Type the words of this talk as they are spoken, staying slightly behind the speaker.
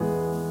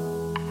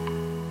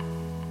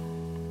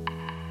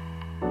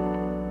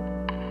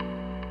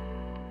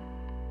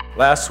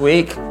Last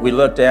week, we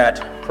looked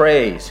at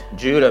praise.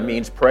 Judah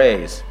means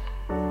praise.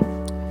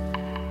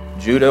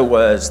 Judah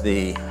was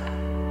the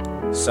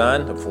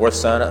fourth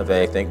son of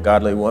a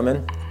godly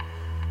woman,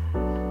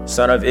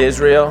 son of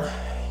Israel.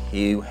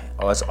 He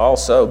was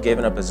also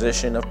given a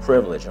position of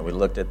privilege, and we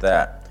looked at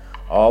that.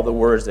 All the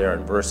words there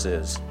in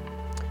verses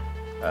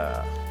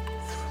 4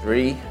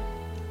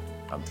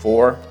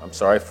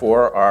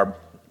 are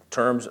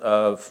terms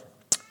of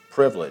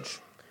privilege.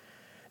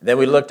 Then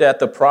we looked at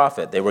the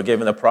prophet. They were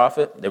given the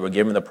prophet, they were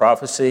given the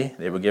prophecy,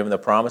 they were given the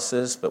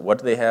promises, but what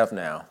do they have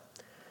now?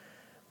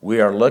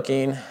 We are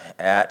looking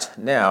at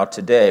now,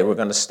 today, we're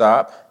going to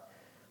start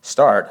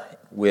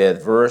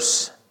with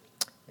verse,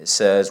 it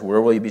says, where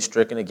will you be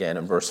stricken again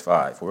in verse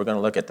 5. We're going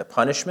to look at the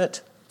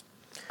punishment.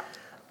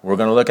 We're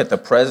going to look at the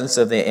presence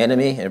of the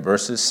enemy in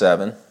verses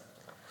 7.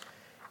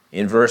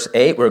 In verse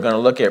 8, we're going to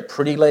look at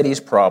pretty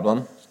lady's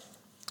problem.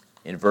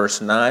 In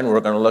verse 9,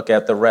 we're going to look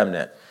at the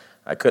remnant.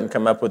 I couldn't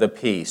come up with a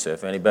P, so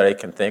if anybody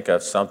can think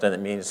of something that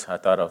means, I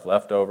thought of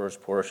leftovers,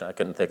 portion. I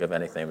couldn't think of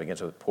anything. It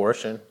begins with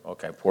portion.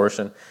 Okay,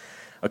 portion.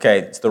 Okay,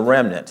 it's the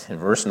remnant in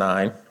verse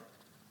 9.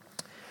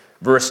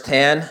 Verse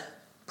 10,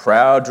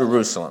 proud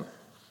Jerusalem.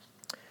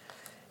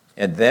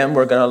 And then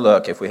we're going to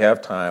look, if we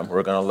have time,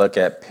 we're going to look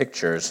at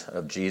pictures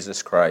of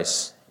Jesus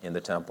Christ in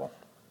the temple.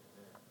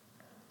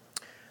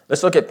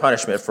 Let's look at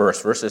punishment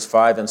first, verses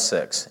 5 and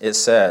 6. It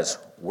says,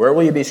 where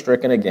will you be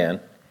stricken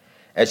again?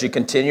 As you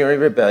continue in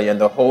rebellion,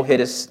 the whole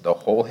head is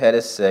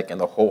sick, and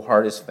the whole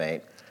heart is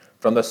faint.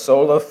 From the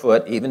sole of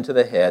foot even to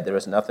the head, there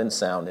is nothing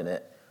sound in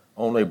it,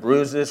 only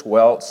bruises,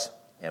 welts,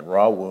 and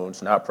raw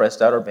wounds, not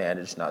pressed out or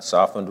bandaged, not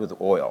softened with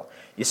oil.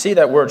 You see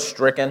that word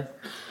stricken?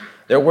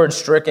 That word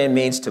stricken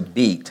means to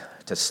beat,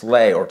 to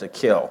slay, or to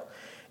kill.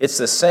 It's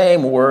the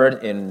same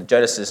word in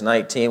Genesis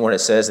 19 when it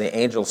says the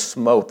angel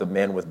smote the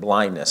men with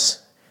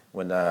blindness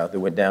when they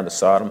went down to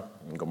Sodom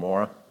and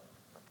Gomorrah.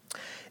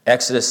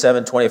 Exodus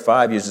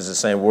 7:25 uses the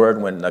same word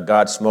when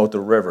God smote the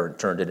river and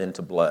turned it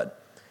into blood.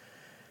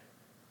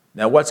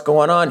 Now what's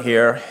going on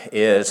here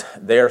is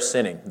they're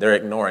sinning. They're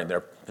ignoring their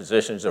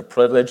positions of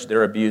privilege.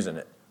 They're abusing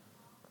it.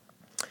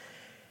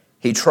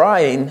 He's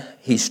trying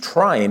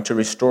to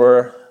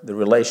restore the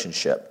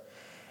relationship.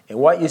 And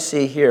what you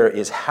see here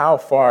is how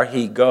far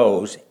he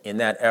goes in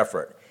that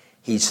effort.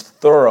 He's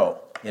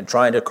thorough in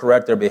trying to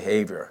correct their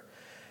behavior.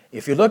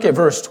 If you look at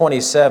verse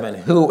 27,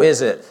 who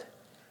is it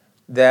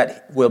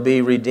that will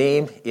be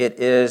redeemed? It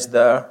is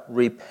the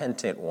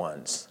repentant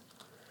ones.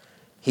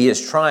 He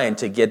is trying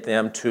to get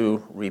them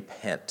to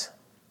repent.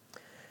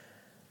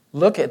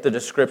 Look at the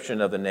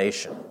description of the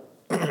nation.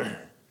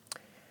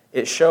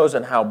 It shows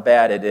on how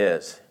bad it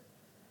is.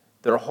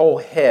 Their whole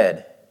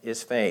head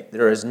is faint.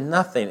 There is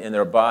nothing in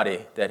their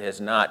body that is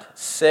not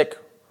sick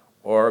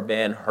or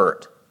been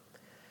hurt.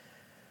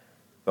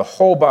 The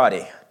whole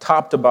body,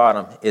 top to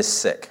bottom, is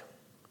sick.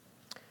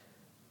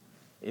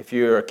 If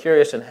you're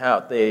curious in how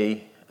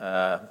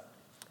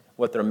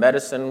what their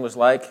medicine was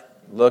like,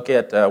 look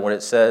at when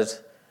it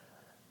says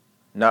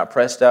not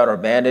pressed out or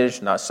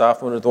bandaged, not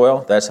softened with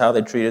oil. That's how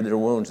they treated their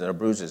wounds and their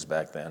bruises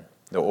back then.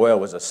 The oil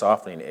was a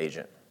softening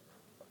agent.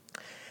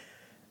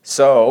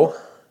 So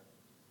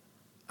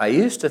I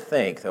used to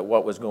think that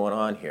what was going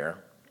on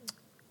here,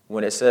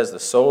 when it says the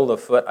sole of the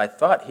foot, I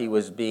thought he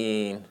was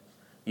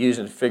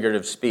using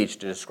figurative speech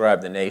to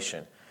describe the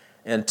nation.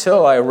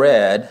 Until I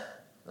read,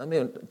 let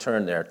me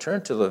turn there.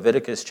 Turn to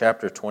Leviticus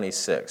chapter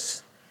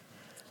 26.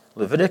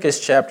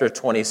 Leviticus chapter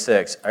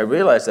 26. I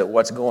realized that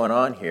what's going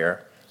on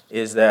here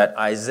is that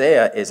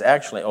Isaiah is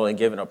actually only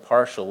given a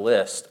partial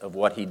list of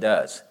what he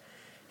does.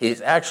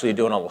 He's actually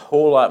doing a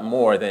whole lot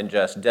more than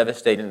just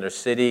devastating their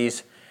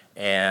cities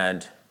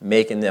and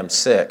making them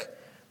sick,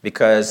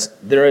 because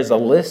there is a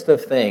list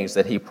of things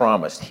that he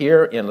promised.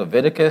 Here in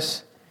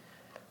Leviticus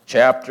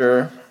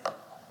chapter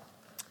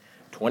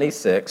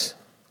 26,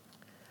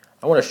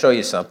 I want to show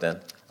you something.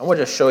 I want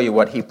to show you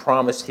what he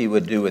promised he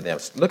would do with them.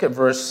 Look at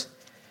verse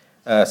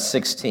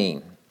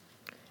 16.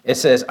 It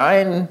says,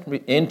 I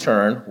in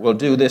turn will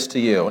do this to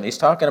you. And he's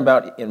talking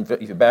about,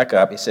 if you back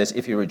up, he says,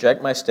 if you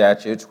reject my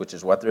statutes, which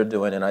is what they're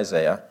doing in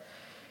Isaiah,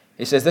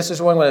 he says, this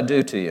is what I'm going to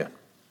do to you.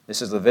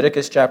 This is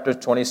Leviticus chapter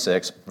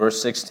 26, verse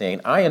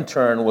 16. I in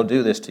turn will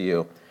do this to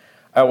you.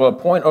 I will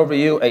appoint over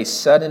you a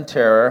sudden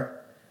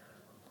terror,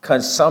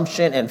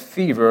 consumption and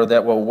fever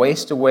that will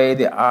waste away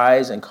the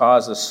eyes and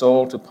cause the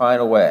soul to pine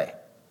away.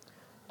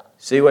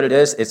 See what it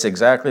is? It's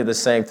exactly the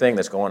same thing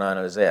that's going on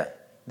in Isaiah.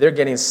 They're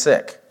getting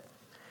sick.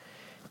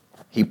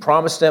 He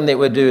promised them they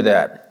would do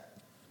that.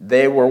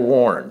 They were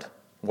warned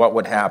what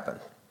would happen.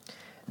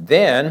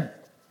 Then,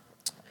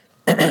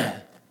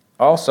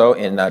 also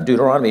in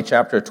Deuteronomy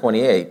chapter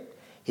 28,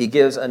 he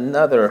gives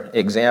another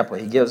example.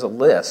 He gives a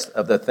list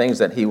of the things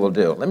that he will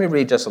do. Let me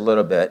read just a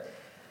little bit,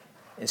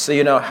 and so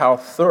you know how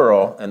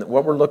thorough, and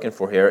what we're looking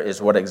for here is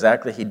what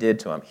exactly he did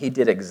to him. He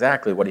did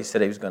exactly what he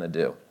said he was going to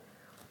do.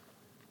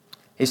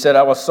 He said,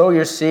 I will sow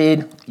your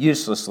seed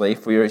uselessly,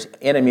 for your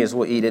enemies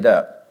will eat it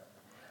up.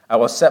 I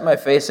will set my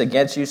face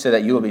against you so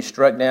that you will be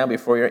struck down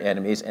before your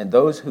enemies, and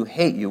those who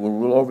hate you will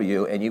rule over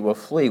you, and you will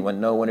flee when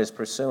no one is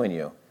pursuing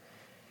you.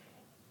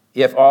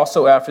 If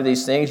also after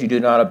these things you do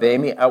not obey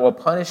me, I will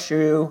punish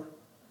you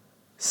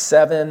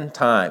 7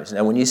 times.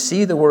 Now, when you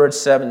see the word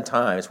 7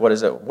 times, what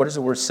does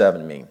the word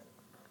 7 mean?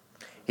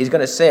 He's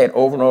going to say it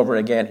over and over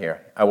again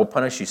here. I will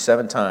punish you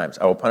 7 times.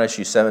 I will punish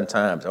you 7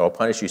 times. I will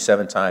punish you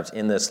 7 times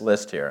in this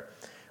list here.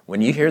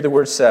 When you hear the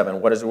word 7,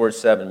 what does the word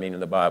 7 mean in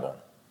the Bible?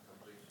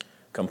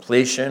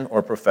 Completion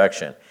or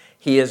perfection.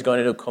 He is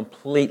going to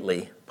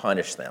completely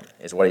punish them,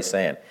 is what he's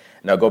saying.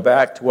 Now go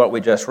back to what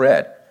we just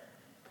read.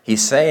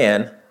 He's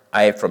saying,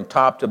 from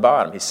top to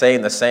bottom, he's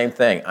saying the same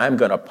thing. I'm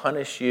going to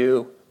punish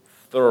you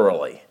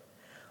thoroughly.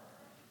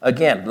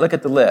 Again, look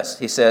at the list.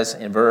 He says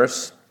in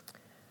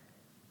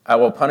I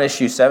will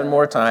punish you 7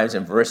 more times.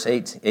 In verse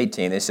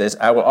 18, it says,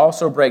 I will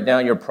also break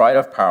down your pride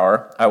of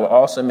power. I will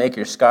also make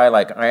your sky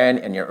like iron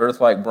and your earth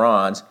like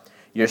bronze.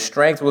 Your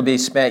strength will be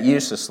spent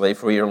uselessly,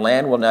 for your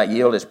land will not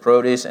yield its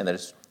produce, and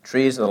the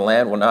trees of the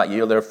land will not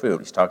yield their fruit.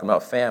 He's talking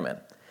about famine.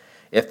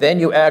 If then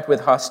you act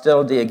with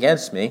hostility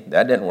against me,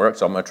 that didn't work,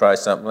 so I'm going to try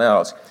something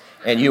else,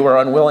 and you are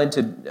unwilling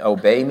to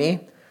obey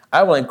me,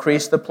 I will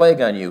increase the plague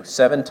on you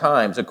 7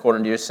 times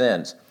according to your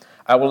sins.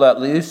 I will let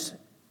loose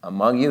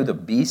among you the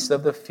beasts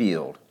of the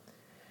field,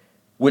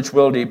 which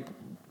will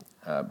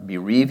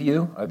bereave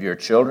you of your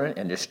children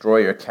and destroy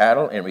your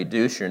cattle and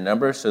reduce your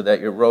numbers so that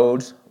your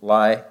roads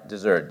lie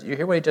deserted. Do you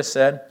hear what he just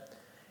said?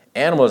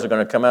 Animals are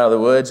going to come out of the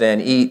woods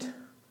and eat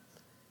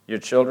your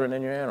children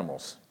and your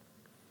animals.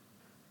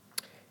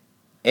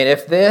 And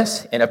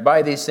if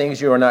by these things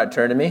you are not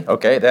turned to me,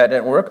 okay, that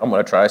didn't work, I'm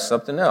going to try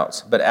something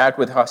else. But act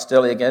with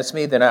hostility against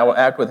me, then I will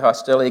act with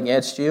hostility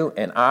against you,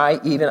 and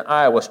even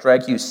I will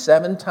strike you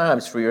 7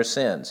 times for your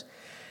sins.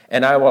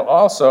 And I will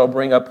also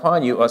bring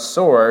upon you a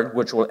sword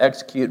which will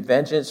execute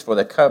vengeance for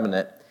the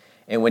covenant.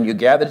 And when you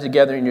gather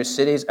together in your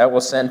cities, I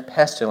will send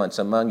pestilence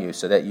among you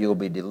so that you will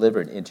be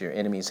delivered into your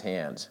enemies'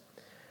 hands.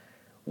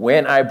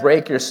 When I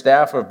break your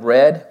staff of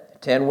bread,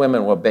 10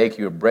 women will bake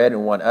your bread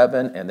in one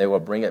oven, and they will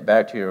bring it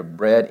back to your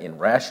bread in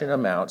ration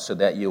amounts so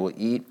that you will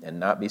eat and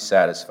not be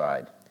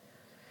satisfied.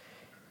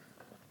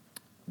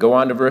 Go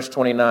on to verse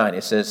 29.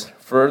 It says,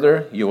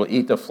 further, you will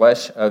eat the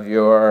flesh of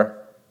your,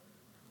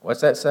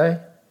 what's that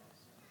say?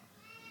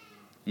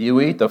 You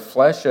eat the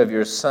flesh of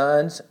your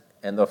sons,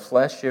 and the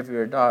flesh of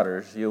your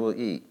daughters you will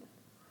eat.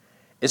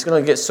 It's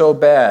going to get so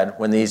bad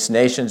when these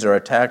nations are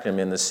attacking them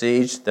in the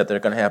siege that they're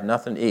going to have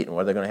nothing to eat. And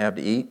what are they going to have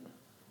to eat?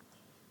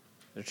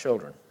 Their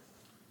children.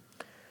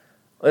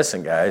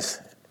 Listen,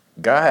 guys,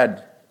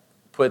 God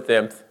put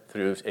them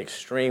through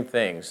extreme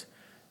things,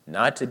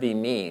 not to be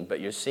mean,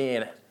 but you're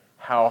seeing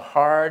how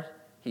hard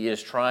he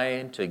is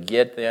trying to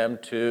get them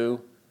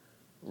to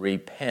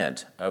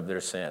repent of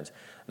their sins.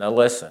 Now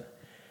listen,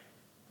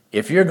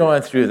 if you're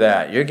going through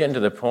that, you're getting to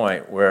the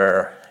point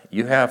where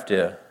you have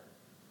to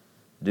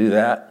do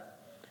that,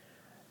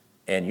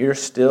 and you're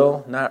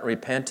still not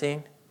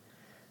repenting,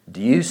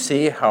 do you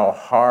see how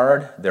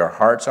hard their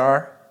hearts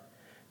are?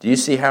 Do you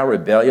see how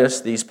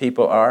rebellious these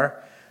people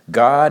are?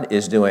 God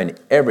is doing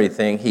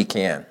everything he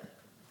can.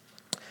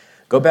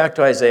 Go back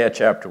to Isaiah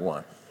chapter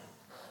 1.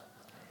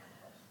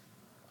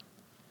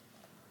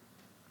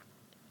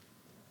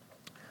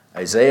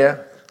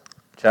 Isaiah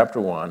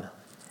chapter 1.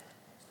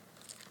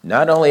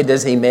 Not only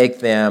does he make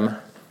them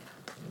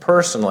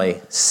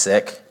personally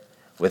sick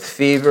with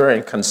fever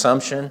and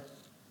consumption,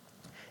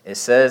 it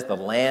says the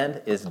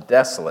land is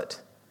desolate.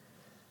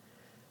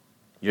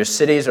 Your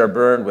cities are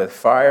burned with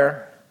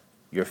fire.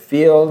 Your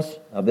fields,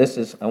 I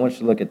want you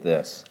to look at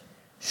this.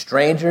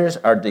 Strangers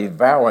are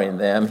devouring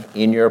them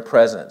in your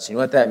presence. You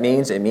know what that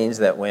means? It means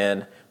that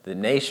when the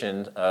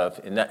nation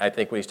I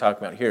think what he's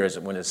talking about here is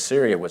that when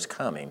Assyria was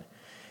coming,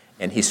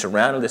 and he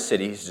surrounded the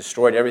city, he's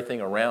destroyed everything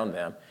around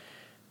them,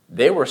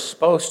 they were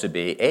supposed to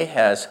be,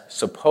 Ahaz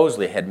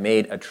supposedly had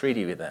made a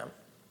treaty with them.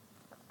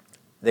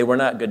 They were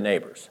not good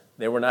neighbors.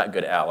 They were not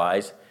good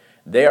allies.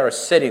 They are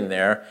sitting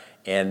there,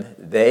 and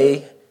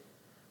they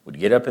would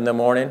get up in the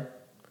morning,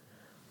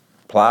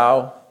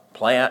 plow,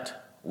 plant,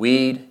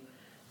 weed,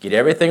 get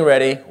everything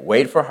ready,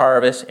 wait for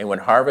harvest, and when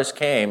harvest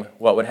came,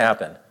 what would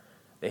happen?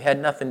 They had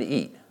nothing to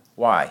eat.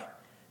 Why?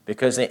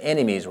 Because the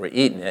enemies were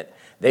eating it.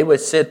 They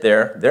would sit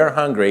there, they're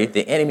hungry,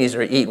 the enemies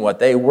are eating what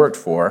they worked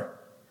for,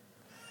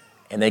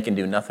 and they can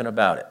do nothing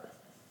about it.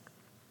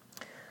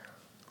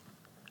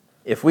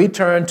 If we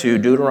turn to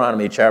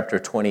Deuteronomy chapter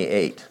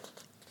 28,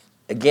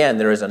 again,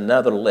 there is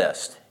another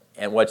list.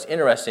 And what's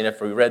interesting,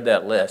 if we read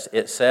that list,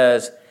 it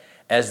says,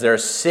 as they're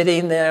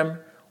sitting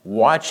there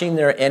watching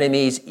their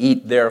enemies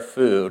eat their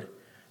food,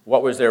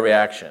 what was their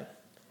reaction?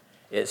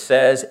 It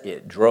says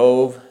it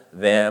drove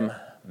them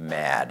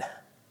mad.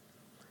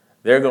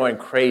 They're going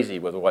crazy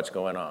with what's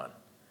going on.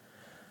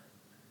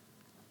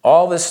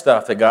 All this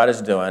stuff that God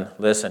is doing,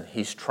 listen,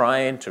 he's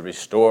trying to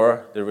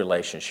restore the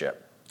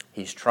relationship.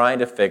 He's trying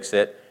to fix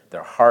it.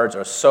 Their hearts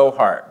are so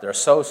hard. They're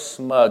so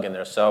smug in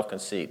their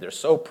self-conceit. They're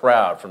so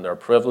proud from their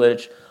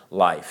privileged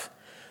life.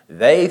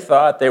 They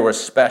thought they were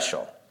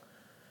special.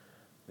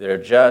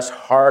 They're just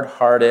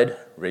hard-hearted,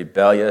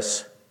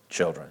 rebellious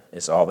children.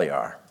 It's all they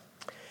are.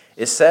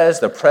 It says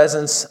the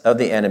presence of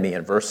the enemy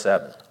in verse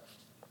 7.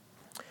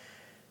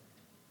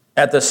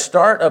 At the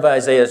start of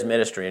Isaiah's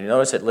ministry, and you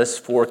notice it lists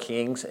 4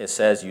 kings. It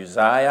says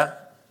Uzziah,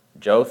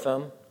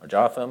 Jotham,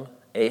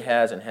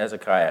 Ahaz, and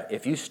Hezekiah.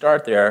 If you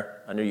start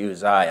there under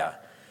Uzziah,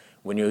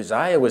 when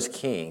Uzziah was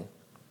king,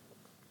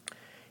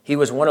 he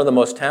was one of the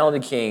most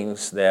talented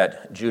kings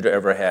that Judah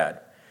ever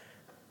had.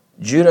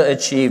 Judah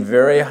achieved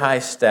very high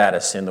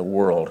status in the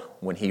world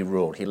when he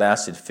ruled. He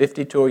lasted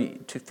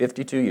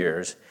 52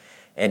 years,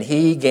 and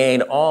he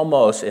gained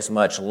almost as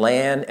much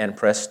land and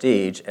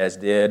prestige as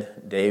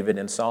did David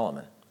and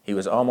Solomon. He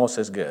was almost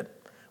as good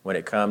when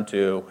it came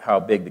to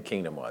how big the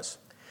kingdom was.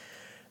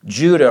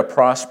 Judah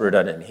prospered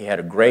under him. He had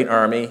a great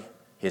army.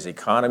 His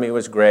economy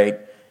was great.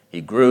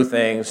 He grew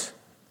things.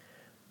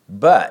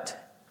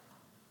 But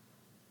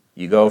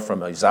you go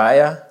from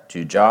Uzziah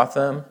to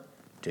Jotham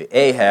to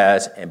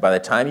Ahaz, and by the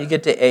time you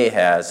get to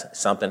Ahaz,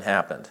 something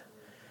happened.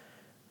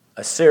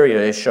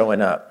 Assyria is showing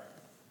up.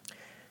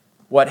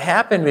 What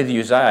happened with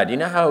Uzziah? Do you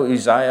know how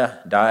Uzziah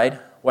died?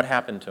 What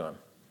happened to him?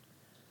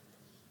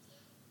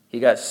 He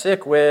got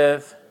sick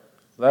with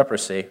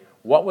leprosy.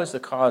 What was the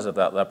cause of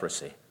that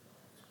leprosy?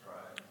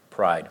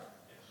 Pride.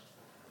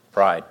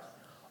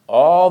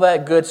 All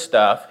that good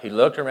stuff, he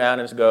looked around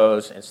and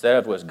goes, instead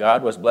of was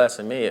God was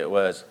blessing me, it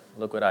was,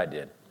 look what I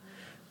did.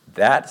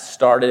 That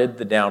started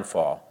the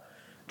downfall.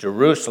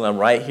 Jerusalem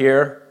right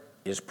here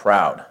is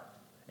proud.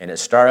 And it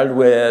started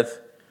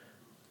with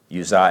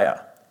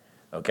Uzziah.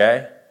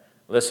 Okay?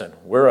 Listen,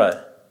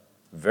 we're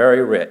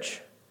very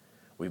rich.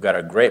 We've got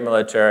a great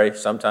military.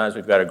 Sometimes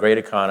we've got a great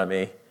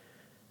economy.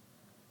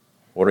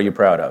 What are you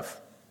proud of?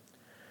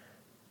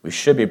 We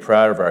should be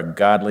proud of our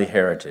godly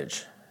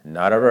heritage,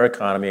 not of our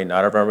economy,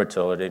 not of our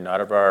fertility, not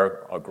of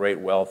our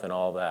great wealth and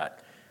all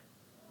that.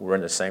 We're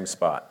in the same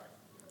spot.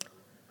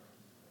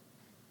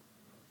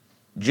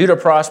 Judah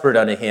prospered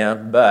under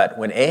him, but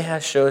when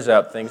Ahaz shows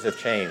up, things have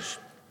changed.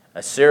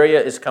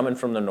 Assyria is coming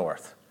from the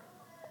north.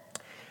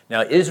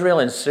 Now, Israel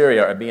and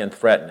Syria are being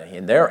threatened,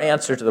 and their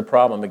answer to the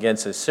problem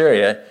against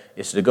Assyria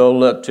is to go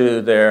look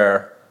to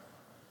their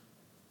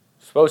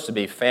supposed to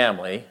be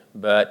family,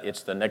 but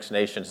it's the next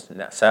nation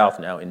south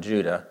now in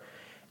Judah.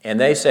 And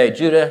they say,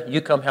 Judah,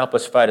 you come help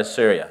us fight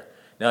Assyria.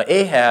 Now,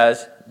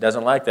 Ahaz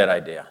doesn't like that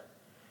idea.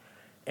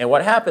 And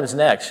what happens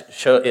next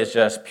is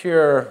just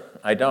pure,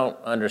 I don't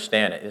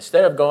understand it.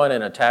 Instead of going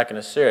and attacking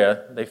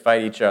Assyria, they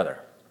fight each other.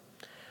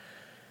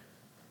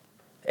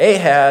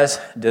 Ahaz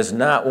does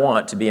not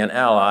want to be an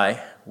ally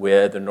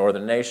with the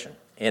northern nation.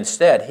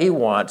 Instead, he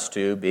wants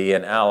to be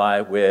an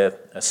ally with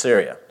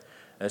Assyria.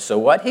 And so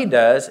what he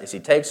does is he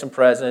takes some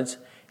presents,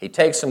 he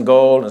takes some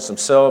gold and some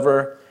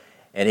silver,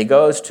 and he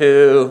goes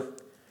to,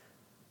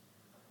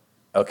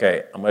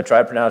 okay, I'm going to try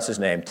to pronounce his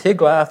name,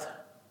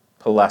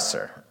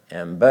 Tiglath-Pileser.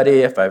 And buddy,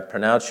 if I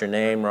pronounce your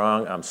name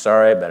wrong, I'm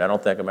sorry, but I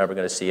don't think I'm ever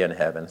going to see you in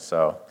heaven.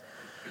 So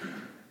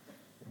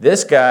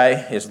this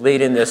guy is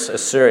leading this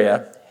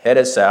Assyria,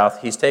 headed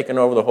south. He's taken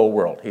over the whole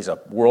world. He's a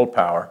world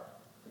power.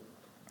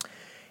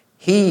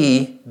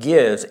 He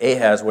gives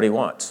Ahaz what he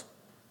wants.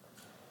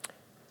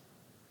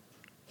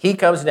 He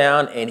comes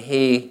down and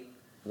he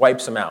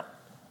wipes him out.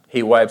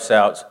 He wipes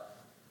out,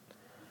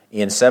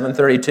 in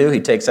 732, he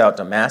takes out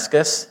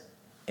Damascus,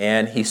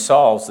 and he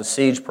solves the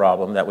siege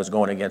problem that was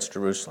going against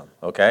Jerusalem,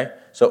 okay?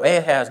 So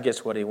Ahaz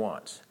gets what he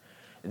wants.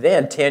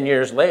 Then, 10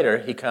 years later,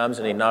 he comes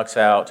and he knocks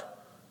out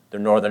the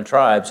northern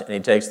tribes, and he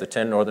takes the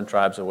 10 northern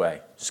tribes away,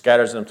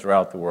 scatters them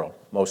throughout the world,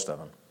 most of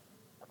them.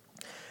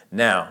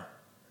 Now,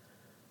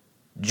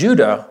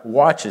 Judah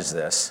watches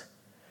this,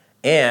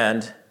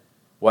 and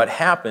what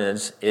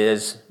happens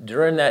is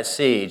during that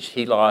siege,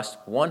 he lost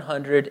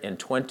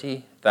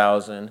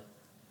 120,000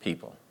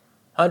 people,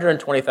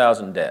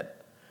 120,000 dead.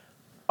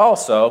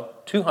 Also,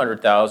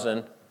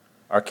 200,000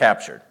 are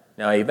captured.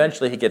 Now,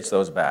 eventually he gets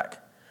those back,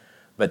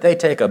 but they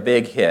take a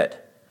big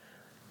hit.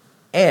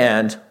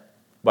 And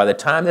by the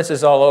time this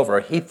is all over,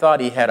 he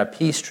thought he had a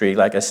peace treaty,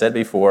 like I said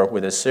before,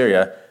 with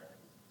Assyria.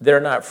 They're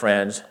not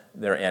friends,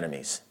 they're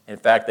enemies. In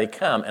fact, they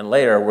come, and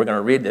later, we're going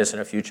to read this in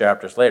a few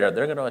chapters later,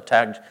 they're going to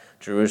attack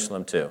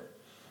Jerusalem too.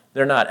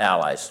 They're not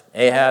allies.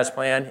 Ahaz's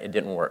plan, it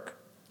didn't work.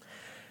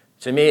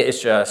 To me,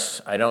 it's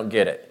just, I don't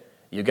get it.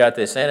 You got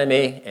this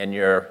enemy, and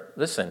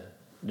listen,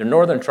 the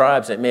northern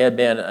tribes, it may have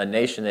been a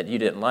nation that you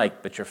didn't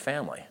like, but your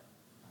family,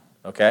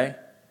 okay?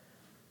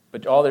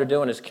 But all they're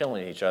doing is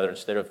killing each other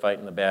instead of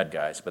fighting the bad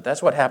guys. But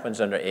that's what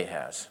happens under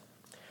Ahaz.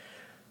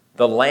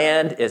 The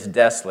land is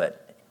desolate.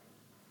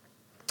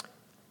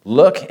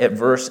 Look at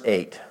verse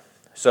 8.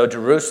 So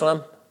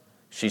Jerusalem,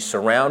 she's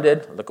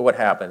surrounded. Look at what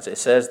happens. It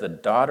says the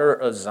daughter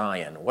of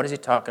Zion. What is he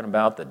talking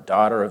about? The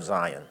daughter of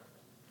Zion.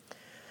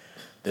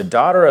 The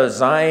daughter of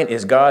Zion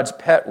is God's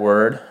pet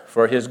word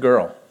for his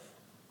girl.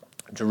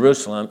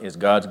 Jerusalem is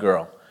God's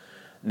girl.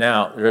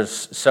 Now,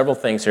 there's several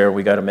things here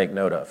we got to make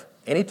note of.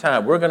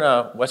 Anytime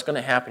what's going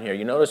to happen here,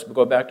 you notice, we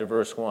go back to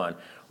verse 1,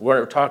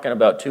 we're talking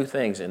about two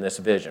things in this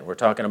vision. We're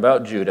talking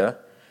about Judah,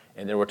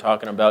 and then we're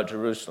talking about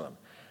Jerusalem.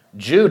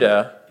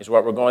 Judah is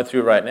what we're going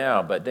through right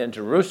now, but then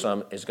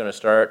Jerusalem is going to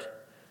start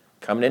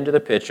coming into the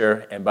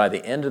picture, and by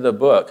the end of the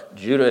book,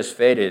 Judah has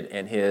faded,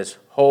 and his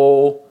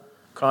whole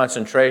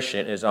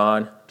concentration is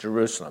on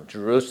Jerusalem.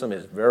 Jerusalem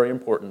is very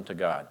important to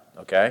God,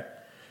 okay?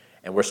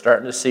 And we're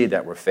starting to see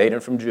that. We're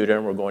fading from Judah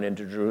and we're going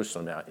into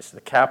Jerusalem now. It's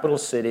the capital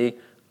city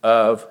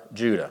of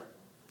Judah,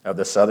 of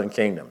the southern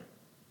kingdom.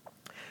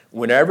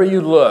 Whenever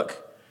you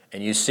look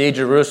and you see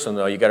Jerusalem,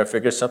 though, you got to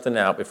figure something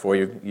out before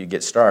you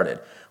get started.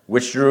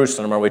 Which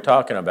Jerusalem are we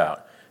talking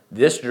about?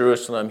 This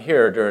Jerusalem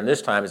here during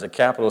this time is a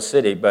capital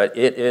city, but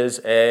it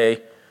is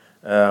a,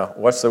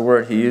 what's the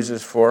word he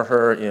uses for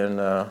her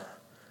in,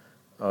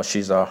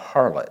 she's a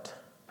harlot.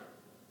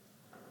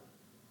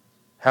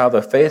 How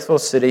the faithful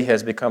city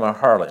has become a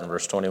harlot in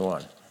verse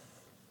 21.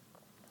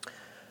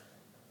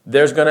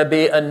 There's going to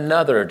be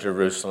another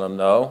Jerusalem,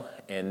 though,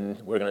 and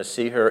we're going to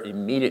see her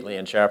immediately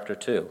in chapter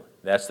 2.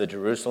 That's the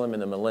Jerusalem in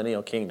the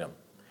millennial kingdom.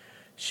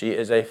 She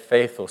is a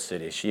faithful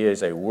city. She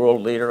is a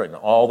world leader, and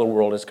all the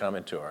world is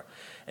coming to her.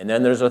 And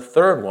then there's a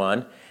third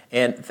one,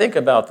 and think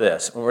about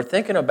this. When we're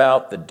thinking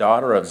about the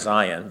daughter of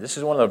Zion, this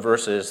is one of the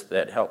verses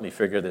that helped me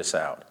figure this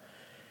out.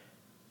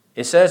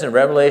 It says in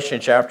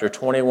Revelation chapter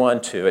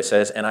 21:2, it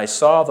says, "And I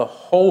saw the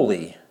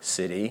holy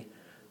city,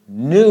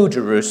 New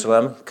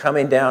Jerusalem,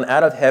 coming down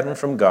out of heaven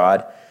from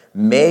God,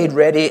 made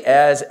ready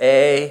as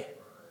a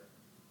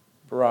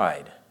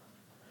bride."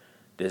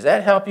 Does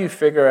that help you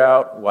figure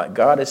out what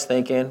God is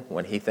thinking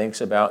when he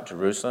thinks about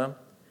Jerusalem?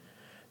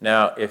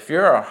 Now, if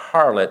you're a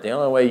harlot, the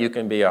only way you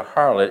can be a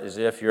harlot is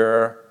if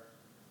you're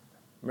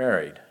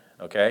married,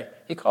 okay?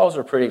 He calls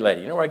her pretty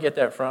lady. You know where I get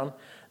that from?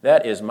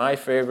 That is my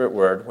favorite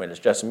word when it's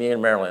just me and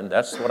Marilyn.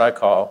 That's what I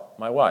call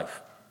my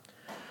wife.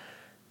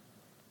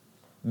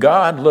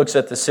 God looks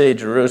at the city of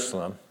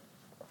Jerusalem.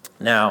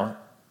 Now,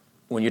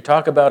 when you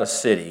talk about a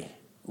city,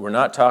 we're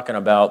not talking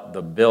about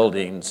the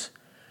buildings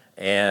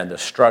and the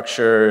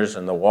structures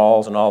and the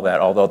walls and all that,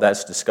 although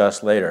that's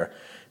discussed later.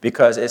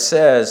 Because it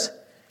says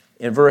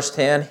in verse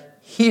 10,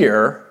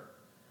 "Hear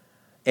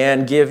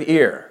and give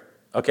ear."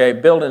 Okay,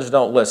 buildings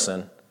don't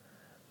listen.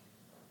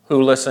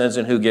 Who listens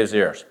and who gives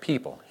ears?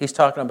 People. He's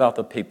talking about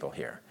the people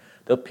here.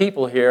 The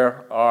people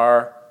here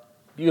are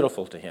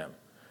beautiful to him.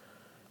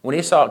 When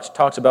he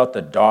talks about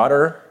the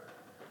daughter,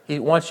 he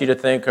wants you to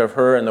think of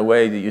her in the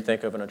way that you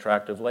think of an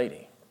attractive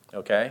lady.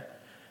 Okay?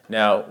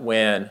 Now,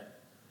 when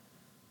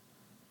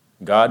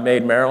God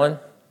made Marilyn,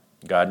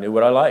 God knew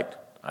what I liked.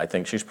 I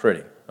think she's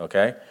pretty.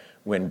 Okay?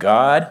 When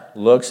God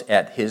looks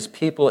at his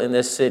people in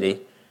this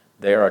city,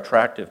 they are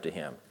attractive to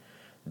him.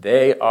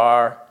 They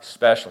are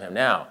special to him.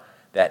 Now,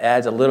 that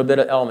adds a little bit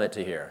of element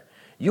to here.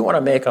 You want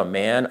to make a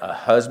man, a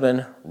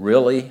husband,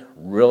 really,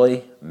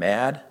 really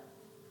mad?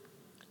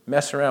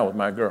 Mess around with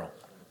my girl.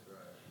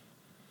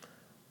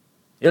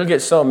 You'll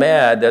get so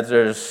mad that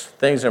there's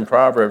things in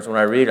Proverbs when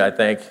I read, I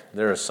think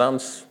there are some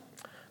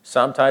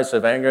types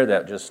of anger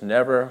that just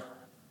never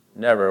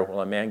will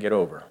a man get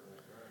over.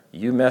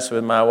 You mess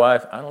with my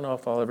wife, I don't know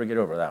if I'll ever get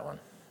over that one.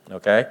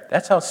 Okay?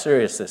 That's how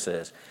serious this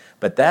is.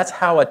 But that's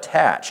how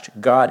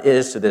attached God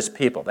is to this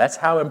people. That's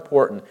how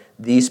important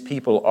these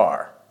people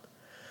are.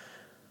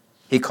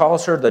 He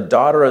calls her the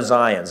daughter of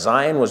Zion.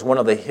 Zion was one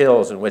of the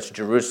hills in which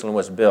Jerusalem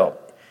was built.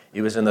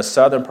 It was in the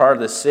southern part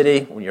of the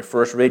city. When you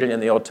first read it in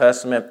the Old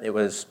Testament, it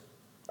was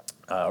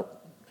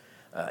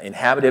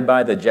inhabited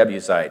by the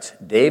Jebusites.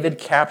 David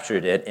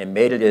captured it and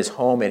made it his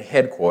home and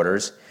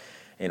headquarters,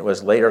 and it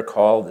was later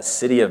called the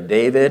City of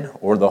David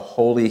or the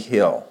Holy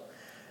Hill.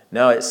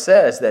 Now it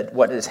says that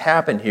what has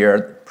happened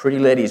here, Pretty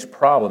Lady's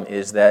problem,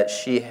 is that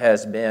she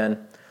has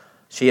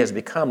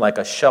become like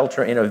a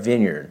shelter in a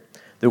vineyard.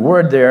 The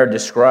word there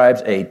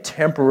describes a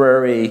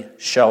temporary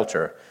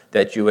shelter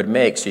that you would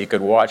make so you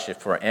could watch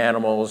it for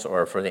animals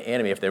or for the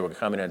enemy if they were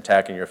coming and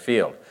attacking your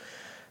field.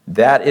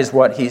 That is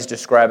what he's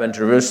describing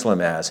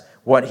Jerusalem as.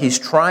 What he's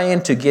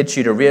trying to get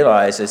you to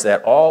realize is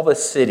that all the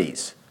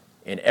cities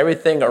and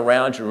everything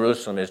around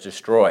Jerusalem is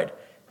destroyed.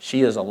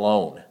 She is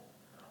alone.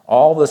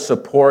 All the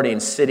supporting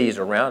cities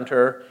around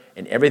her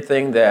and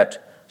everything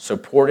that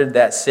supported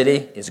that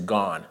city is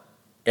gone.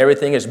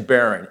 Everything is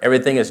barren.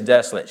 Everything is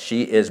desolate.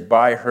 She is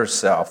by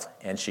herself,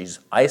 and she's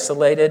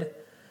isolated,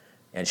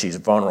 and she's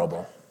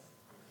vulnerable.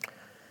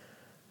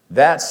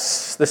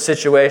 That's the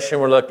situation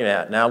we're looking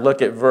at. Now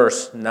look at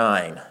verse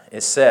 9.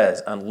 It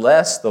says,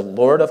 "Unless the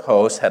Lord of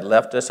hosts had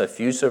left us a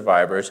few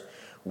survivors,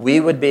 we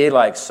would be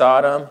like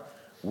Sodom,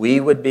 we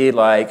would be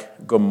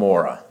like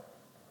Gomorrah."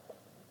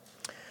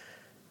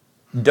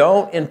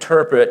 Don't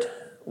interpret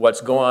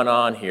what's going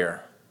on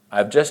here.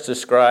 I've just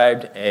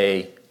described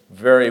a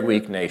very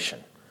weak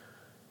nation,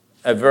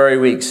 a very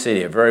weak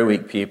city, a very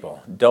weak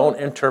people. Don't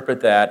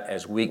interpret that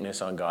as weakness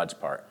on God's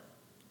part.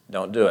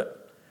 Don't do it.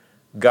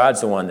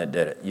 God's the one that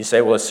did it. You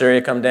say, will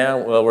Assyria come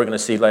down? Well, we're going to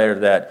see later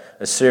that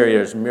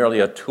Assyria is merely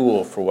a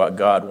tool for what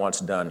God wants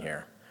done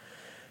here.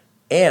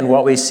 And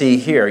what we see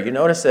here, you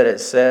notice that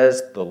it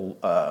says,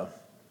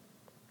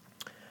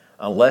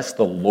 unless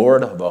the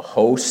Lord of a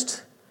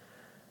host.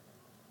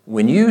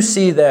 When you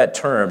see that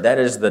term, that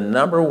is the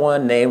number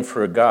one name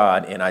for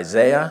God in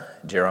Isaiah,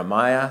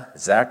 Jeremiah,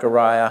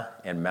 Zechariah,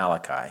 and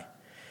Malachi.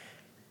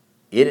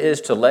 It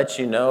is to let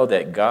you know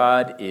that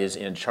God is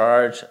in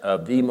charge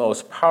of the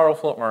most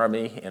powerful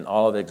army in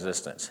all of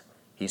existence.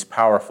 He's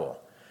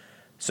powerful.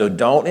 So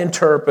don't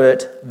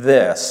interpret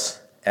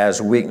this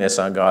as weakness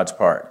on God's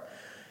part.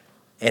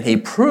 And he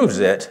proves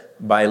it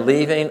by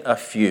leaving a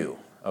few,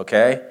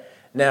 okay?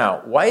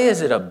 Now, why is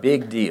it a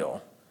big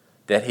deal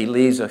that he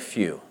leaves a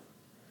few?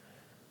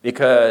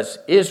 Because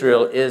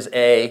Israel is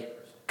a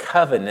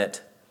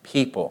covenant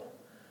people.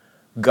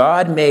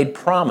 God made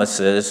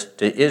promises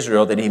to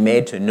Israel that he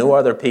made to no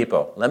other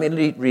people. Let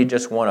me read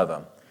just one of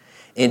them.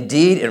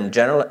 Indeed, in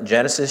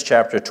Genesis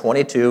chapter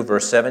 22,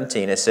 verse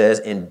 17, it says,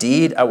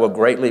 "Indeed, I will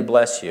greatly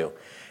bless you,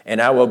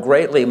 and I will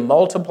greatly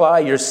multiply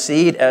your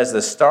seed as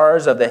the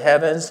stars of the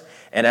heavens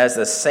and as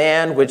the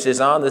sand which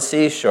is on the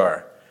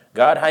seashore."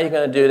 God, how are you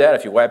going to do that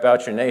if you wipe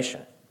out your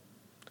nation?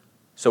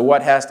 So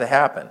what has to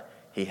happen?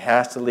 He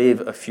has to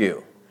leave a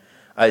few.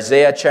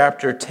 Isaiah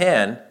chapter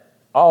 10,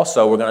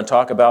 also, we're going to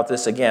talk about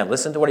this again.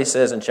 Listen to what he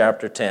says in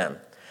chapter 10.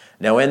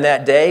 "Now in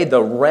that day,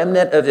 the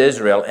remnant of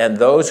Israel and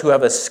those who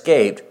have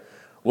escaped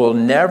will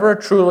never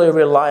truly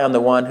rely on the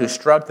one who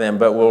struck them,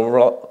 but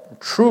will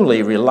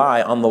truly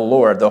rely on the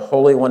Lord, the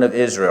Holy One of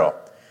Israel."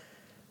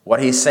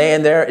 What he's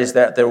saying there is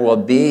that there will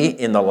be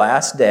in the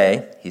last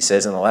day, he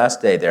says in the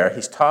last day there,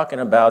 he's talking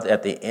about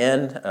at the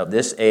end of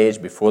this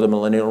age before the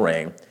millennial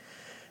reign,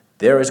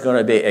 there is going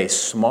to be a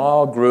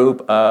small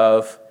group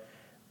of,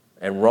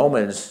 and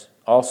Romans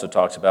also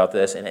talks about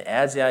this, and it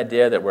adds the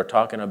idea that we're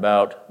talking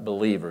about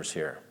believers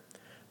here.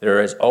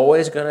 There is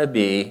always going to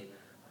be,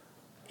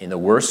 in the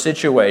worst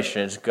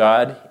situations,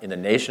 God in the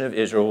nation of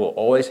Israel will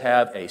always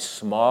have a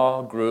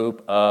small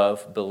group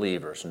of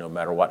believers, no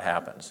matter what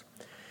happens.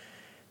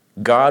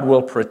 God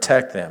will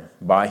protect them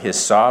by his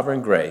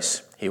sovereign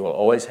grace. He will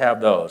always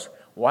have those.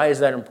 Why is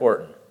that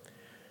important?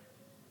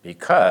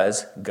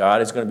 Because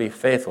God is going to be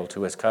faithful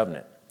to his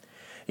covenant.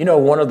 You know,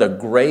 one of the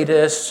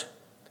greatest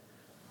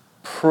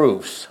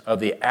proofs of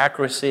the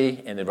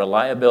accuracy and the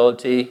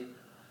reliability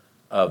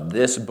of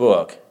this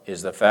book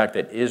is the fact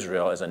that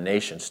Israel as a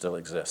nation still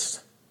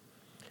exists.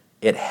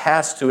 It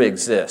has to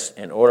exist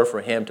in order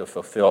for him to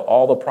fulfill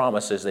all the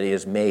promises that he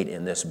has made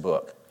in this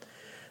book.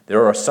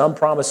 There are some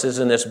promises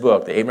in this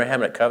book, the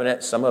Abrahamic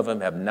covenant, some of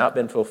them have not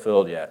been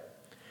fulfilled yet.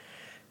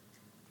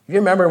 You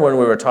remember when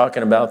we were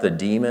talking about the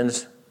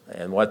demons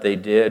and what they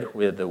did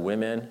with the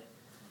women,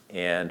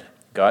 and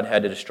God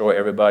had to destroy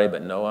everybody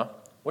but Noah?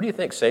 What do you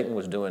think Satan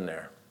was doing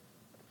there?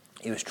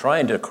 He was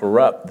trying to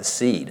corrupt the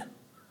seed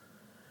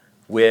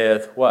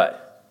with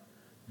what?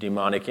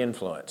 Demonic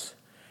influence.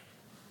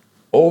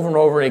 Over and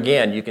over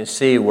again, you can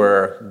see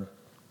where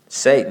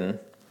Satan,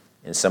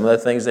 in some of the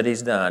things that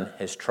he's done,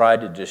 has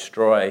tried to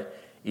destroy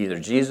either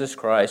Jesus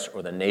Christ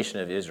or the nation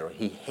of Israel.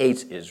 He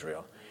hates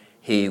Israel.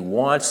 He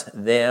wants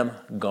them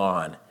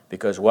gone,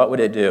 because what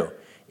would it do?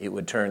 It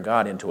would turn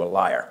God into a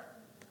liar,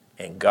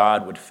 and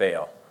God would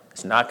fail.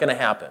 It's not going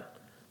to happen.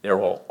 There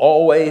will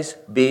always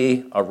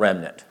be a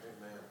remnant.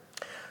 Amen.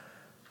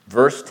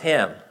 Verse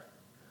 10.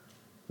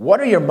 What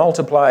are your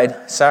multiplied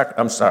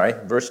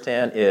verse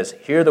 10 is,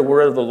 "Hear the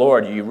word of the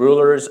Lord, you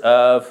rulers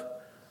of..."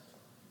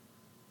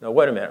 No,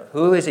 wait a minute.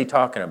 Who is he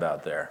talking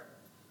about there?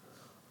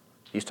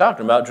 He's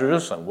talking about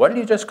Jerusalem. What did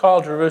he just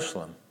call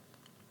Jerusalem?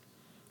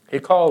 He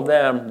called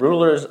them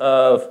rulers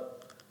of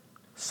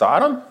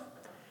Sodom.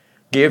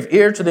 "Give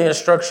ear to the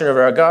instruction of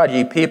our God,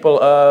 ye people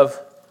of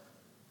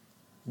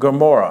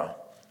Gomorrah."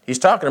 He's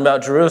talking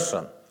about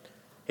Jerusalem.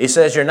 He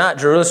says, "You're not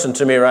Jerusalem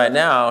to me right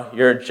now.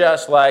 You're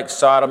just like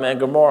Sodom and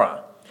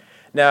Gomorrah."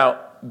 Now,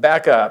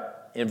 back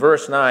up. In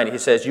verse 9, he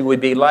says, "You would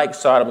be like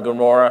Sodom and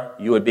Gomorrah.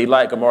 You would be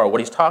like Gomorrah." What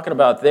he's talking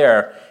about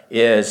there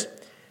is,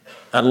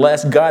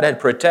 unless God had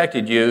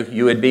protected you,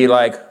 you would be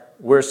like,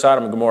 where's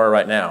Sodom and Gomorrah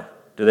right now?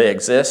 Do they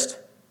exist?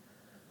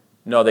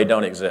 No, they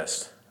don't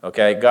exist.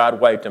 Okay? God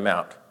wiped them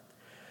out.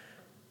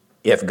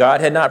 If God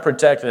had not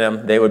protected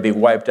them, they would be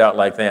wiped out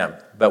like them.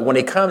 But when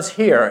he comes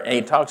here and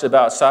he talks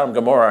about Sodom and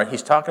Gomorrah,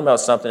 he's talking about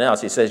something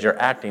else. He says, you're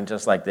acting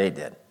just like they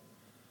did.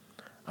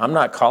 I'm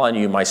not calling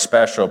you my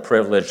special,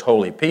 privileged,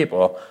 holy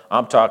people.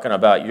 I'm talking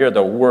about you're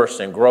the worst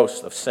and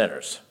gross of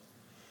sinners.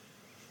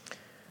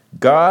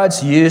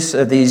 God's use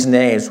of these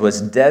names was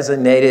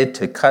designated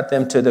to cut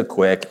them to the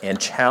quick and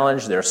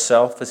challenge their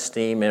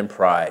self-esteem and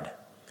pride.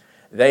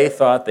 They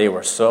thought they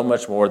were so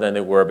much more than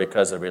they were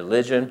because of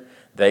religion.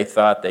 They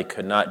thought they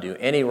could not do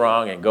any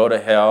wrong and go to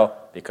hell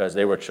because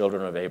they were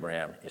children of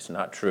Abraham. It's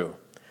not true.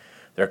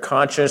 Their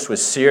conscience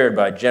was seared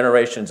by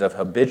generations of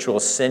habitual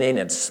sinning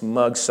and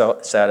smug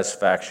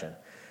satisfaction.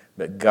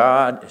 But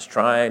God is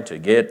trying to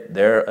get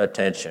their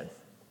attention.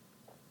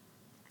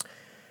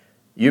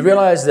 You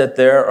realize that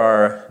there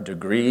are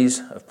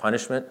degrees of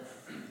punishment?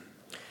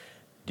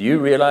 Do you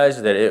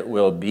realize that it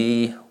will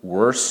be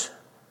worse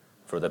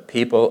for the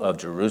people of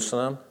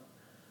Jerusalem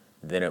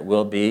than it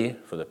will be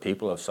for the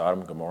people of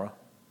Sodom and Gomorrah?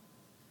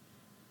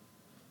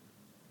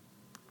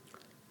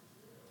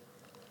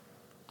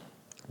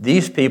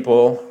 These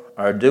people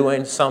are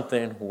doing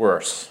something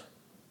worse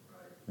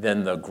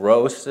than the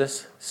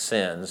grossest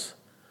sins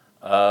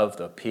of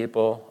the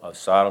people of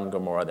Sodom and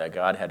Gomorrah that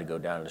God had to go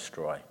down and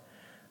destroy.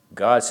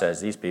 God says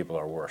these people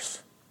are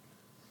worse.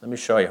 Let me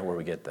show you where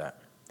we get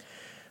that.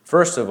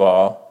 First of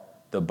all,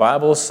 The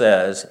Bible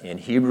says in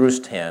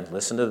Hebrews 10,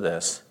 listen to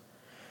this,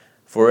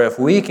 for if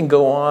we can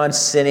go on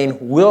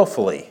sinning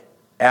willfully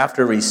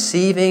after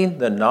receiving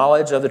the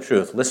knowledge of the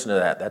truth, listen to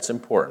that, that's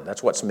important,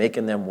 that's what's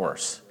making them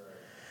worse.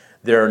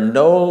 There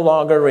no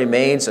longer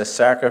remains a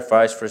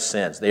sacrifice for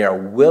sins. They are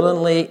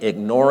willingly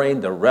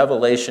ignoring the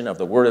revelation of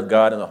the Word of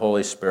God and the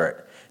Holy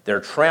Spirit. They're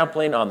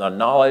trampling on the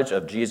knowledge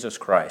of Jesus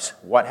Christ.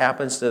 What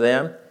happens to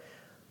them?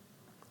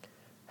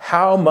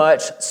 How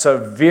much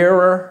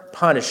severer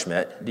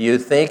punishment do you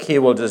think he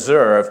will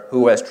deserve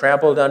who has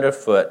trampled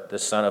underfoot the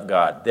Son of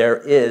God? There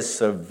is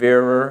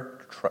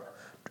severer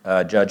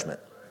judgment.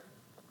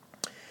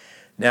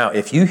 Now,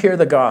 if you hear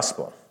the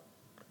gospel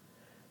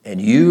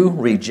and you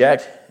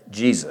reject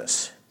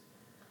Jesus,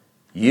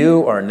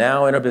 you are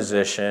now in a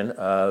position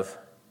of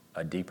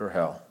a deeper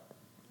hell.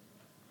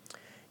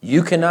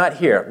 You cannot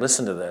hear,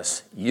 listen to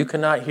this, you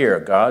cannot hear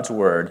God's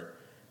word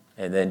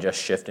and then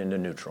just shift into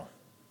neutral.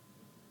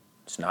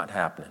 It's not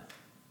happening.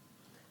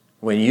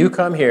 When you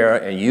come here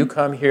and you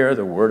come hear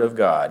the word of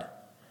God,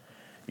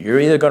 you're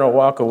either going to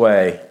walk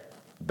away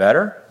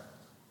better,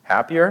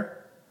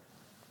 happier,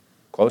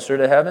 closer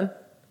to heaven,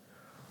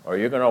 or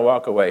you're going to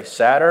walk away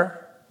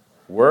sadder,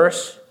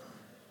 worse,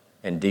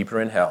 and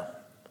deeper in hell.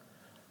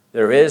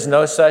 There is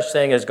no such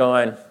thing as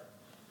going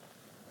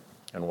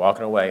and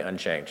walking away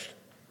unchanged.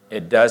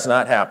 It does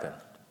not happen.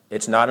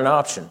 It's not an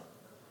option.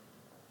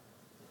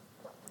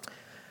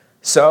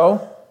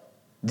 So,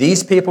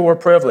 these people were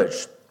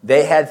privileged.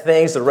 They had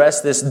things, the rest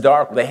of this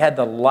dark, they had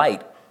the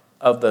light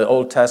of the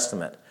Old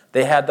Testament.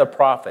 They had the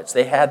prophets.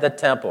 They had the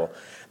temple.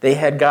 They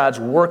had God's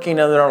working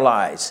in their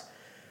lives.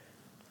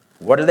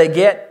 What do they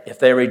get if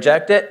they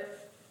reject it?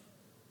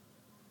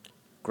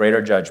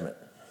 Greater judgment.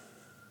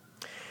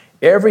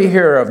 Every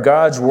hearer of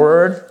God's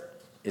word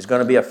is going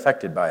to be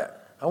affected by it.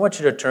 I want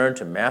you to turn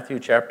to Matthew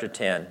chapter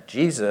 10.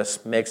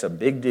 Jesus makes a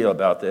big deal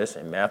about this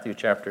in Matthew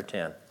chapter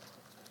 10.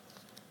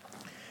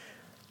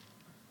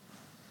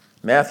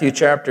 Matthew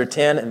chapter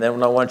 10, and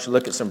then I want you to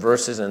look at some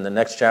verses in the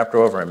next chapter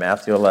over in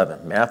Matthew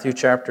 11. Matthew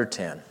chapter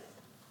 10.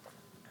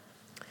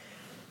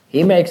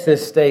 He makes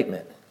this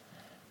statement.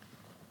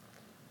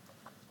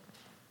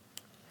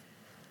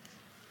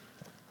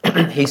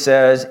 He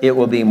says, it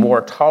will be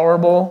more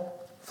tolerable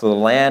for the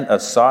land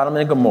of Sodom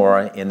and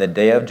Gomorrah in the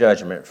day of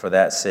judgment for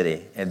that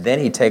city. And then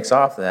he takes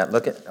off that.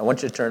 I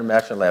want you to turn to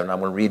Matthew 11.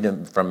 I'm going to read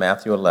them from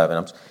Matthew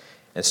 11.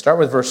 And start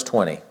with verse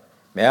 20.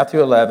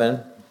 Matthew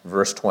 11,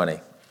 verse 20.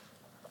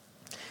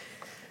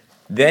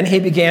 Then he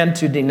began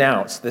to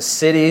denounce the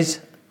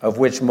cities of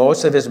which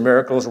most of his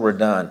miracles were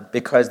done,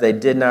 because they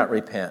did not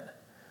repent.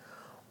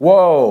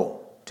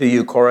 Woe to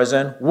you,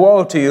 Chorazin!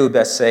 Woe to you,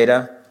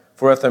 Bethsaida!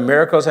 For if the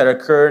miracles had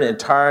occurred in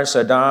Tyre and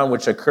Sidon,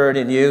 which occurred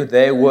in you,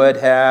 they would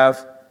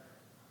have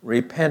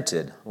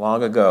repented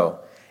long ago,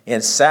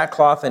 in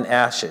sackcloth and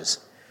ashes.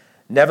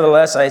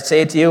 Nevertheless, I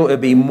say to you, it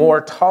would be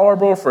more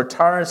tolerable for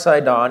Tyre and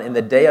Sidon in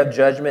the day of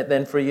judgment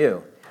than for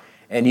you.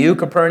 And you,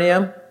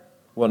 Capernaum,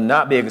 will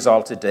not be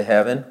exalted to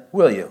heaven,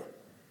 will you?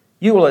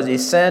 You will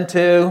descend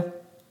to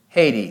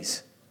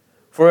Hades.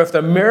 For if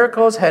the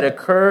miracles had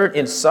occurred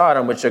in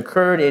Sodom, which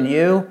occurred in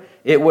you,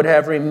 it would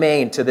have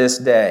remained to this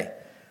day.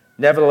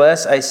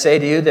 Nevertheless, I say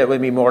to you that it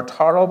would be more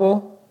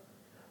tolerable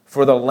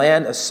for the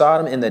land of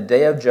Sodom in the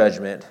day of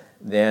judgment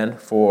than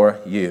for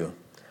you.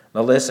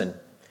 Now listen,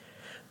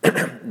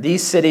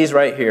 these cities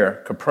right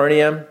here,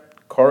 Capernaum,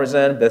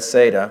 Chorazin,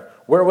 Bethsaida,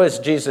 where was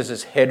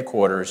Jesus'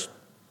 headquarters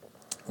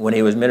when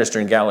he was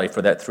ministering in Galilee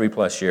for that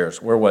 3+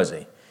 years? Where was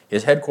he?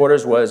 His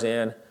headquarters was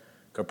in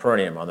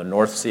Capernaum on the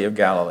North Sea of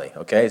Galilee.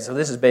 Okay, so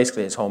this is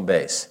basically his home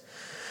base.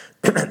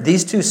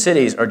 These two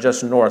cities are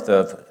just north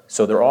of,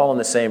 so they're all in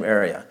the same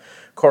area.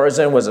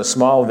 Chorazin was a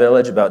small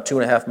village about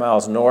 2.5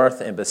 miles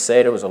north, and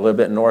Bethsaida was a little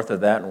bit north of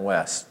that and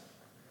west.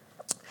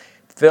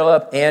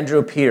 Philip,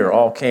 Andrew, Peter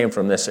all came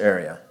from this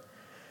area.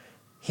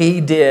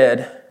 He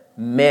did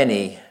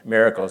many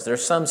miracles.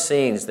 There's some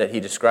scenes that he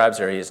describes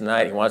there. He's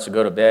night, he wants to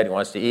go to bed, he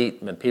wants to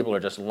eat, and people are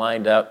just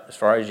lined up as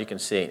far as you can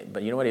see.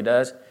 But you know what he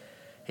does?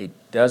 He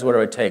does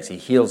whatever it takes. He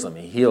heals them,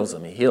 he heals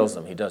them, he heals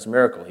them. He does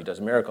miracle, he does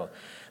miracle.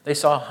 They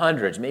saw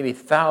hundreds, maybe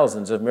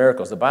thousands of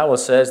miracles. The Bible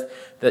says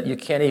that you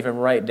can't even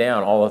write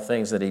down all the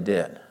things that he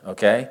did,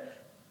 okay?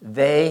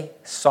 They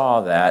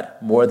saw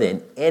that more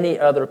than any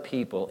other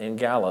people in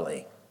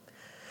Galilee.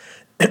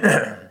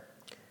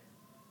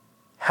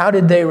 How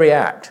did they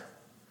react?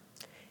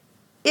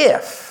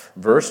 If,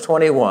 verse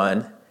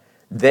 21,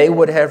 they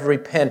would have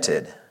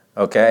repented,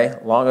 okay,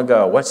 long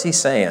ago. What's he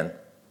saying?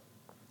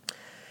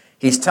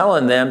 He's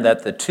telling them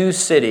that the two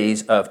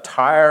cities of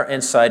Tyre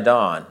and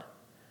Sidon,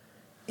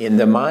 in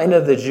the mind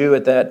of the Jew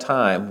at that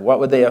time, what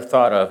would they have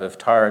thought of if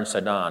Tyre and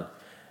Sidon?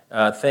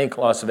 Think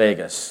Las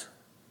Vegas,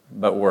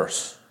 but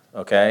worse,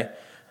 okay?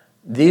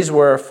 These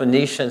were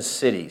Phoenician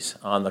cities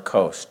on the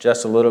coast,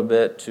 just a little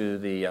bit to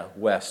the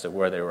west of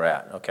where they were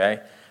at,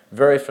 okay?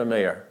 Very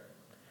familiar.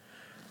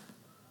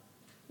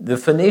 The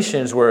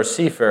Phoenicians were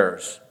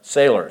seafarers,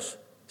 sailors,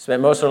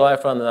 spent most of their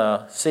life on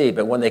the sea,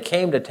 but when they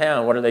came to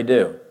town, what did they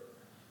do?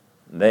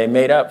 They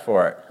made up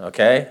for it,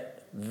 okay?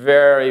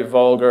 Very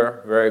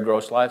vulgar, very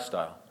gross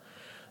lifestyle.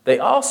 They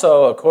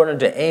also, according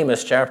to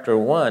Amos chapter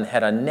 1,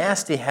 had a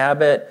nasty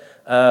habit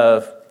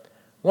of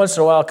once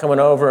in a while coming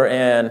over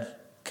and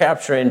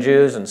capturing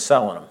Jews and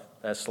selling them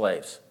as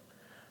slaves.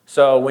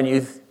 So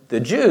when the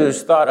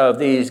Jews thought of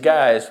these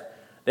guys,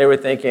 they were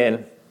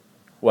thinking,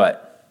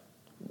 what?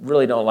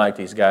 Really don't like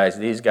these guys.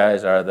 These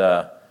guys are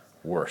the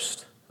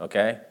worst,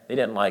 okay? They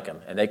didn't like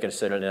them, and they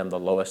considered them the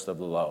lowest of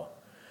the low.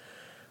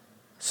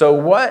 So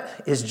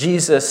what is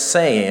Jesus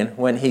saying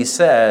when he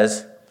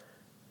says,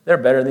 they're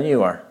better than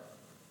you are?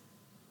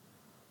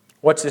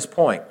 What's his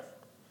point?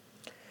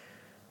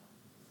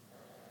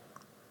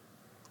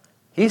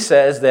 He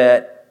says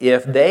that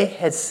if they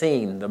had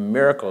seen the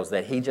miracles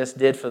that he just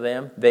did for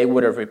them, they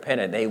would have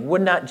repented. They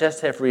would not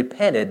just have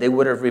repented, they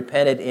would have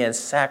repented in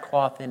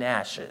sackcloth and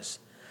ashes.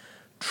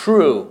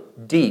 True,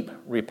 deep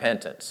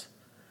repentance.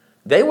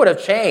 They would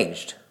have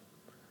changed.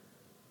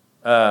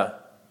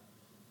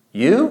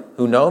 You,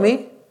 who know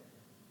me,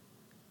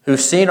 who've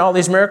seen all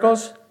these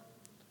miracles,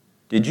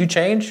 did you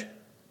change?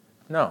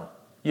 No,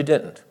 you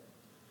didn't.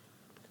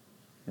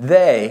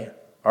 They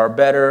are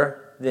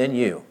better than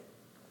you.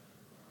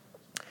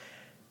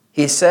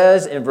 He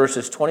says in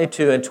verses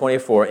 22 and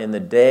 24, in the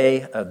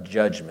day of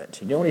judgment.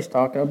 You know what he's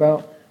talking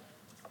about?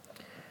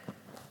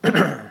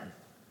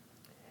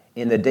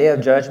 In the day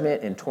of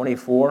judgment in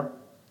 24,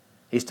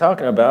 he's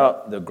talking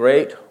about the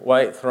great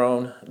white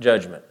throne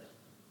judgment.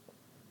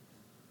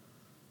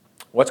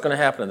 What's going to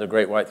happen in the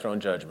great white throne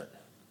judgment?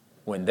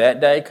 When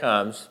that day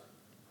comes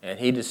and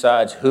he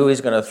decides who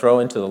he's going to throw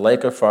into the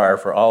lake of fire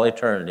for all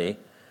eternity,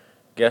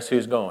 guess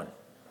who's going?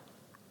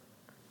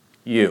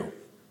 You.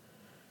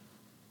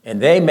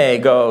 And they may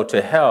go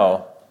to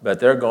hell, but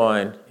they're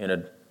going in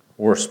a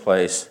worse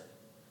place,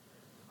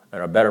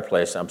 or a better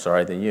place,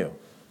 than you.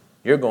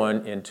 You're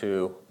going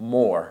into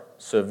more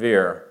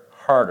severe,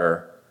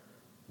 harder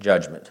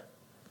judgment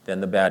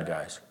than the bad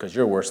guys, because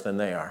you're worse than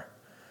they are.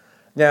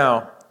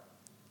 Now,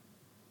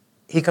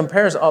 he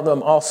compares all of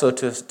them also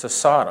to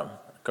Sodom,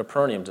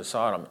 Capernaum to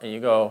Sodom. And you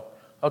go,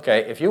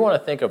 okay, if you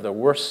want to think of the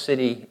worst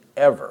city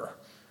ever,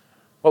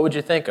 what would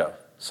you think of?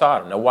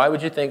 Sodom. Now, why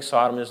would you think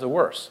Sodom is the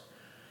worst?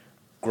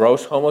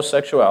 Gross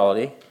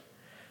homosexuality.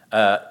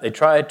 They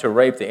tried to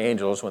rape the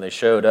angels when they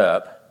showed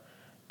up.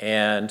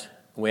 And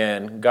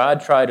when God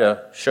tried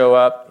to show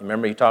up,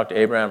 remember he talked to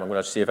Abraham, I'm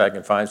going to see if I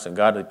can find some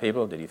godly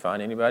people. Did he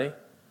find anybody?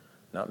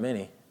 Not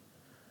many.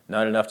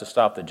 Not enough to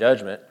stop the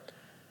judgment.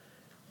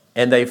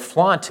 And they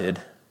flaunted.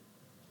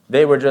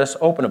 They were just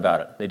open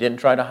about it. They didn't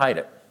try to hide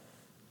it.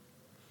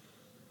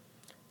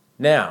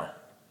 Now,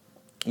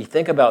 you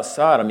think about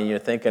Sodom and you're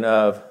thinking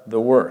of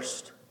the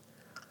worst.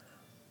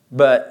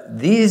 But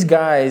these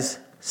guys'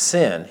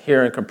 sin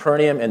here in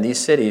Capernaum and these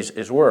cities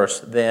is worse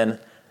than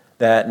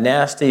that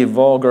nasty,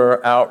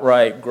 vulgar,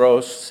 outright,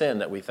 gross sin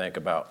that we think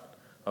about.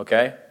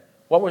 Okay?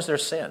 What was their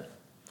sin?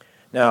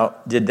 Now,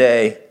 did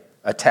they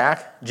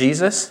attack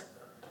Jesus?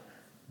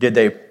 Did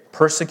they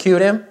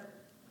persecute him?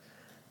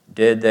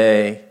 Did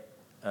they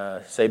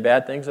say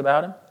bad things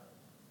about him?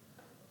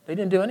 They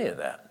didn't do any of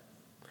that.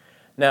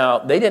 Now,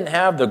 they didn't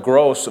have the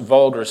gross,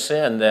 vulgar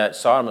sin that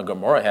Sodom and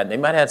Gomorrah had. They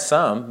might have had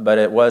some, but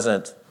it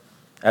wasn't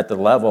at the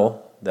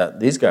level that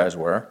these guys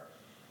were.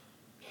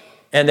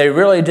 And they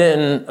really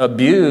didn't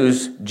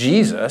abuse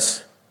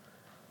Jesus.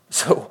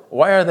 So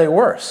why are they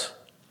worse?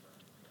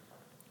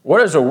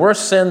 What is a worse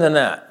sin than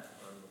that?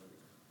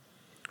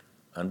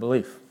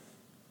 Unbelief.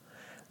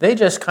 They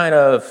just kind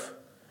of,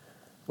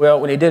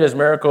 when he did his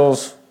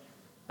miracles,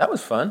 that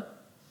was fun.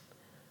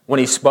 When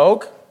he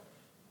spoke,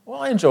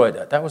 I enjoyed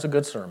that. That was a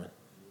good sermon.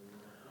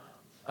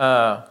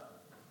 But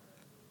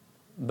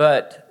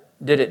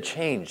did it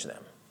change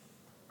them?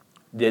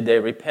 Did they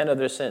repent of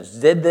their sins?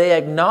 Did they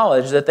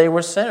acknowledge that they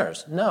were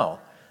sinners? No.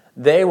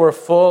 They were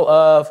full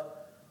of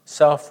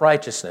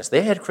self-righteousness.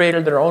 They had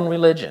created their own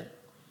religion.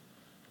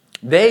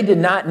 They did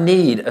not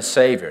need a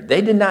Savior.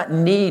 They did not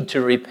need to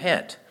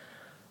repent.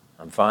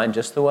 I'm fine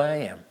just the way I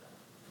am.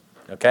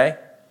 Okay?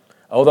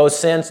 Oh, those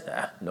sins,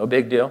 no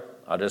big deal.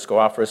 I'll just go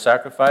offer a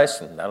sacrifice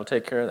and that'll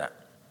take care of that.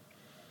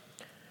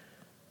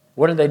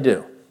 What did they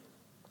do?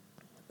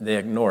 They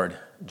ignored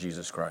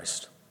Jesus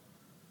Christ.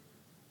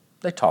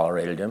 They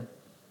tolerated him.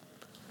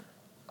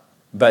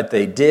 But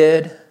they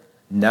did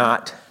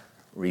not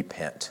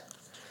repent.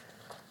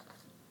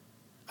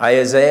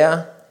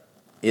 Isaiah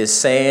is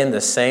saying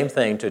the same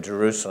thing to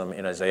Jerusalem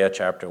in Isaiah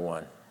chapter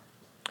 1.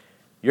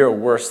 You're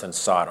worse than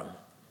Sodom.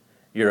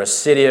 You're a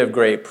city of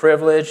great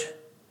privilege,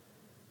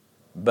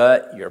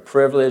 but your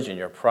privilege and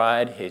your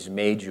pride has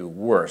made you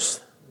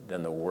worse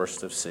than the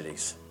worst of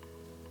cities.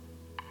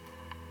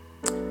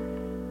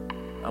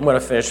 I'm going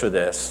to finish with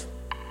this.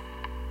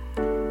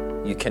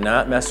 You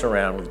cannot mess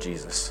around with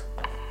Jesus.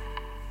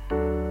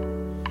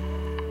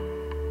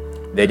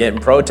 They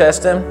didn't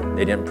protest him.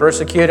 They didn't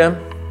persecute him.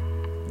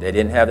 They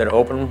didn't have that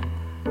open,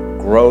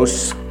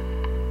 gross,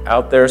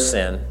 out there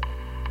sin.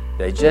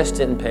 They just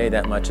didn't pay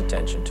that much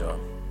attention to him.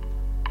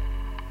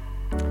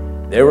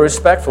 They were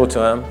respectful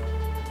to him,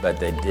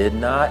 but they did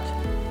not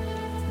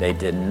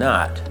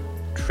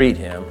treat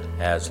him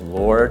as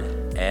Lord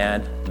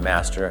and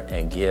Master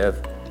and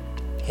give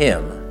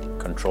him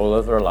control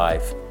of their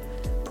life,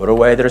 put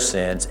away their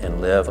sins,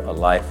 and live a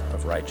life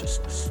of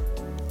righteousness.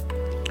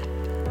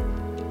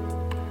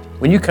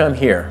 When you come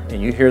here and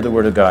you hear the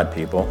Word of God,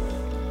 people,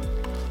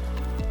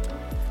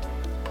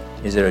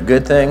 is it a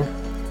good thing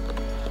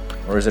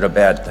or is it a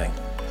bad thing?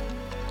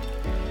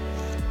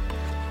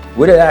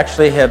 Would it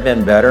actually have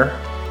been better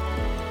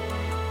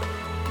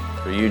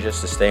for you just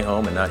to stay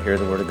home and not hear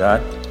the Word of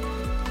God?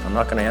 I'm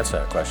not going to answer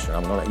that question.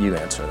 I'm going to let you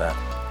answer that.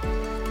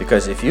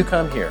 Because if you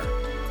come here,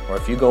 or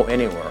if you go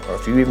anywhere, or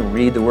if you even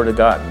read the Word of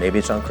God, maybe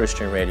it's on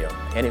Christian radio,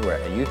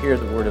 anywhere, and you hear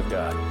the Word of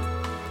God,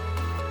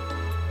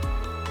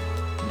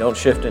 don't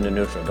shift into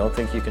neutral. Don't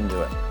think you can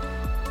do it.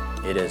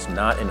 It is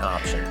not an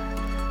option.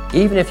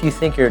 Even if you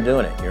think you're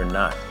doing it, you're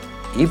not.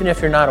 Even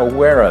if you're not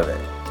aware of it,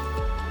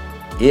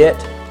 it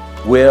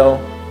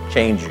will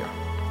change you.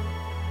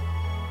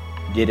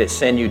 Did it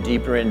send you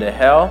deeper into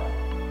hell,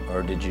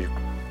 or did you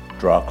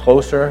draw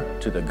closer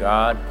to the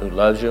God who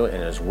loves you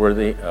and is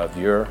worthy of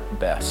your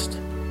best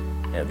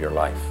of your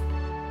life?